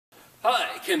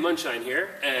Ken Munshine here,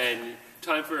 and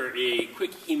time for a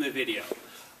quick HEMA video.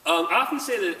 I often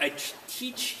say that I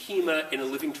teach HEMA in a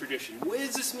living tradition. What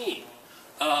does this mean?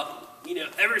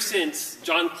 Ever since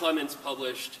John Clements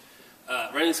published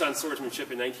Renaissance Swordsmanship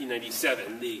in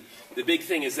 1997, the big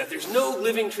thing is that there's no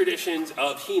living traditions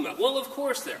of HEMA. Well, of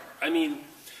course there are. I mean,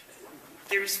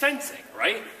 there's fencing,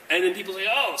 right? And then people say,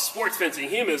 oh, sports fencing.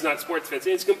 HEMA is not sports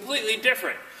fencing. It's completely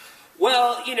different.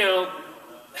 Well,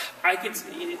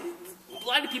 a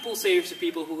lot of people say to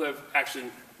people who have actually,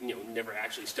 never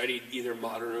actually studied either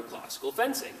modern or classical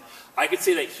fencing. I could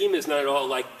say that HEMA is not at all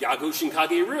like Yago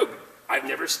Shinkage Ryu. I've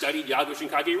never studied Yago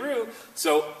Shinkage Ryu,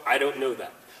 so I don't know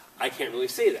that. I can't really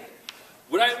say that.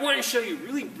 What I want to show you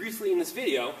really briefly in this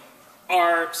video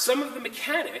are some of the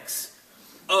mechanics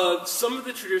of some of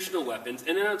the traditional weapons,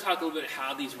 and then I'll talk a little bit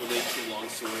how these relate to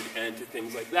longsword and to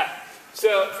things like that.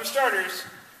 So, for starters,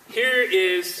 here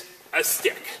is a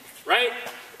stick, right?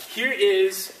 Here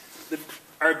is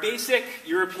our basic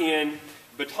European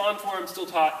baton form, still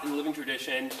taught in the living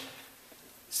tradition,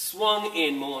 swung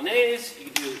in Milanese.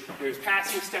 There's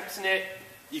passing steps in it.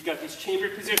 You've got these chamber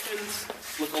positions,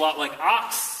 look a lot like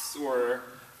ox, or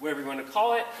whatever you want to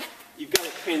call it. You've got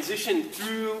to transition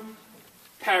through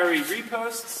parry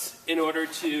riposts in order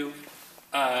to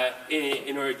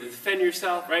defend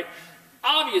yourself, right?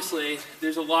 Obviously,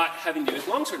 there's a lot having to do with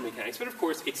longsword mechanics, but of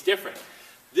course, it's different.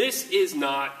 This is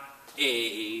not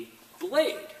a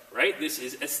blade, right? This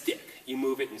is a stick. You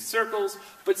move it in circles,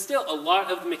 but still, a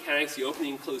lot of the mechanics, the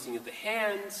opening and closing of the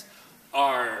hands,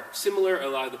 are similar. A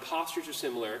lot of the postures are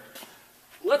similar.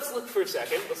 Let's look for a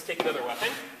second. Let's take another weapon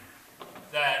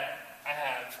that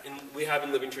we have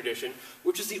in living tradition,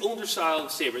 which is the older style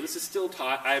of saber. This is still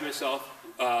taught. I myself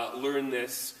learned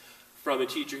this from a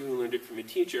teacher who learned it from a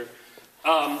teacher.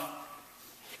 And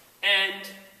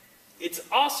it's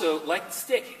also, like the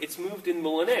stick, it's moved in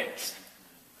Milanese.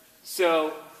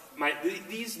 So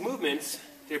these movements,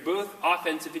 they're both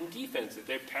offensive and defensive.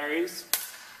 They're parries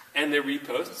and they're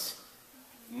riposts,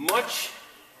 much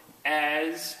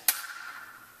as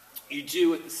you do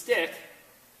with the stick.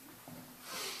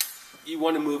 You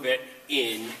want to move it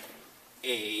in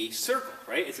a circle,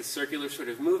 right? It's a circular sort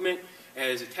of movement. It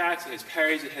has attacks, it has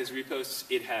parries, it has riposts,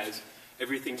 it has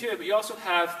everything to it. But you also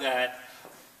have that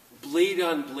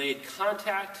blade-on-blade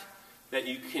contact that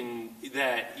you can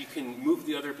move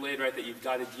the other blade, right? That you've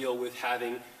got to deal with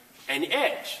having an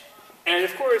edge. And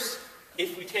of course,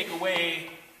 if we take away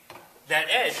that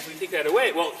edge, if we take that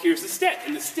away, well, here's the stick.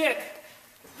 And the stick,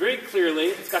 very clearly,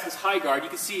 it's got this high guard. You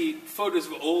can see photos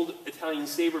of old Italian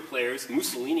saber players,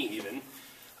 Mussolini even,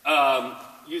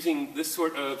 using this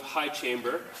sort of high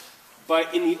chamber.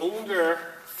 But in the older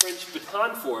French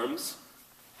baton forms,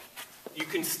 you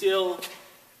can still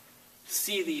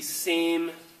see these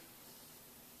same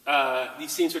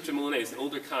sorts of Milanese, an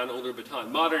older con, older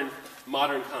baton. Modern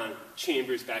con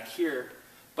chambers back here,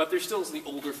 but there's still the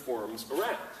older forms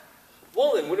around.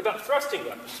 Well then, what about thrusting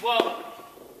weapons? Well,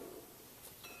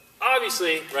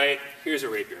 obviously, right, here's a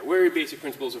rapier. What are your basic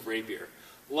principles of rapier?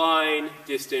 Line,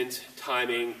 distance,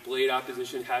 timing, blade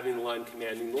opposition, having the line,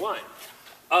 commanding the line.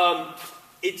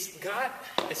 It's got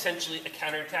essentially a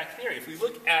counterattack theory. If we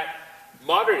look at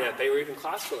modern epee, or even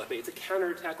classical epee, it's a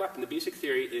counterattack weapon. The basic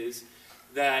theory is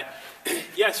that,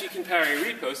 yes, you can parry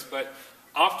riposte, but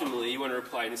optimally you want to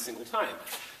reply in a single time.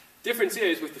 Difference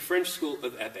is, with the French school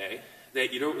of epee,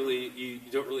 that you don't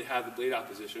really have the blade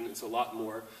opposition. It's a lot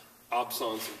more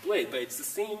absence of blade, but it's the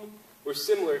same or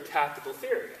similar tactical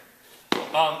theory.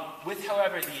 With,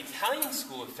 however, the Italian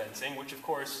school of fencing, which of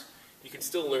course you can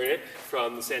still learn it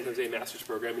from the San Jose Master's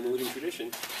Program in the living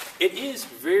tradition, it is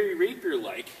very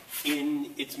rapier-like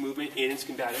in its movement, in its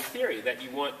combative theory, that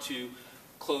you want to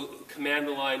command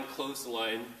the line, close the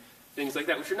line, things like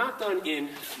that, which are not done in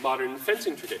modern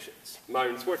fencing traditions,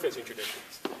 modern sport fencing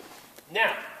traditions.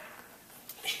 Now,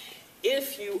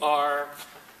 if you are,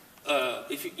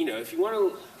 if you want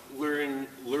to learn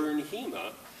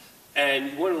HEMA,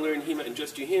 and you want to learn HEMA and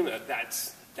just do HEMA,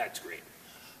 that's great.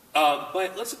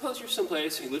 But let's suppose you're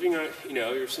someplace,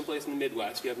 you're someplace in the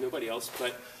Midwest, you have nobody else,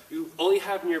 but all you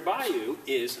have nearby you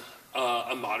is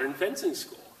a modern fencing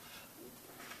school.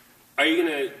 Are you going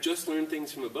to just learn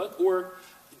things from a book, or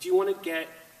do you want to get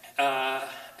a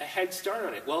head start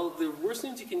on it? Well, the worst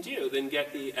things you can do then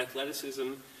get the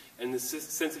athleticism and the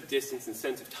sense of distance and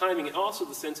sense of timing, and also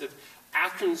the sense of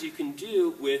actions you can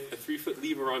do with a 3-foot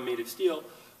lever arm made of steel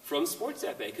from sports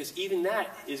epee, because even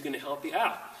that is going to help you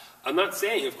out. I'm not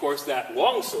saying, of course, that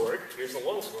longsword, here's the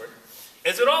longsword,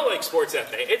 is at all like sports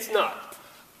epee. It's not.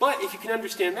 But if you can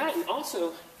understand that, and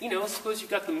also, suppose you've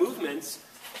got the movements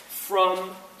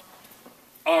from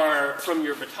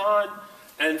your baton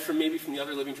and maybe from the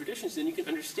other living traditions, then you can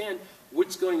understand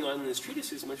what's going on in this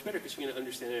treatises much better, because you're going to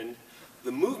understand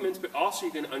the movements, but also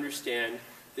you're going to understand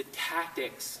the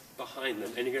tactics behind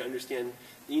them, and you're going to understand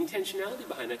the intentionality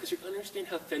behind that, because you're going to understand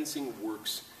how fencing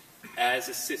works as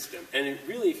a system. And it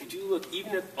really, if you do look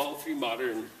even at all three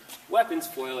modern weapons,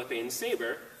 foil, epee, and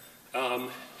saber,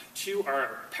 to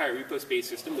our Pararipos-based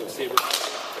system, those saber,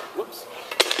 whoops.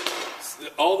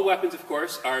 All the weapons, of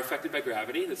course, are affected by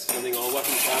gravity. That's something all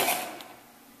weapons have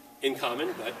in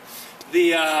common. But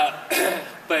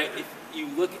but if you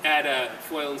look at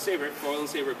foil and saber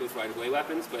are both right-of-way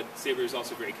weapons, but saber is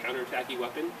also a very counterattacking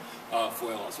weapon.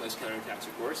 Foil also has counterattacks,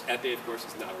 of course. Epee, of course,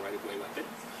 is not a right-of-way weapon.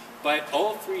 But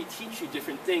all three teach you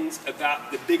different things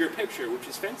about the bigger picture, which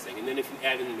is fencing. And then if you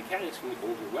add in the mechanics from the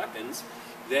older weapons,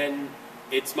 then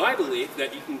it's my belief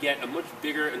that you can get a much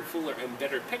bigger and fuller and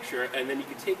better picture, and then you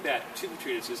can take that to the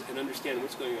treatises and understand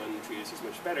what's going on in the treatises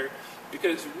much better.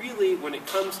 Because really, when it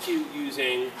comes to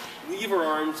using lever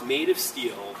arms made of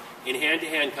steel in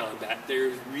hand-to-hand combat,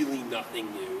 there's really nothing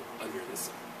new under the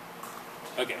sun.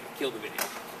 Okay, kill the video.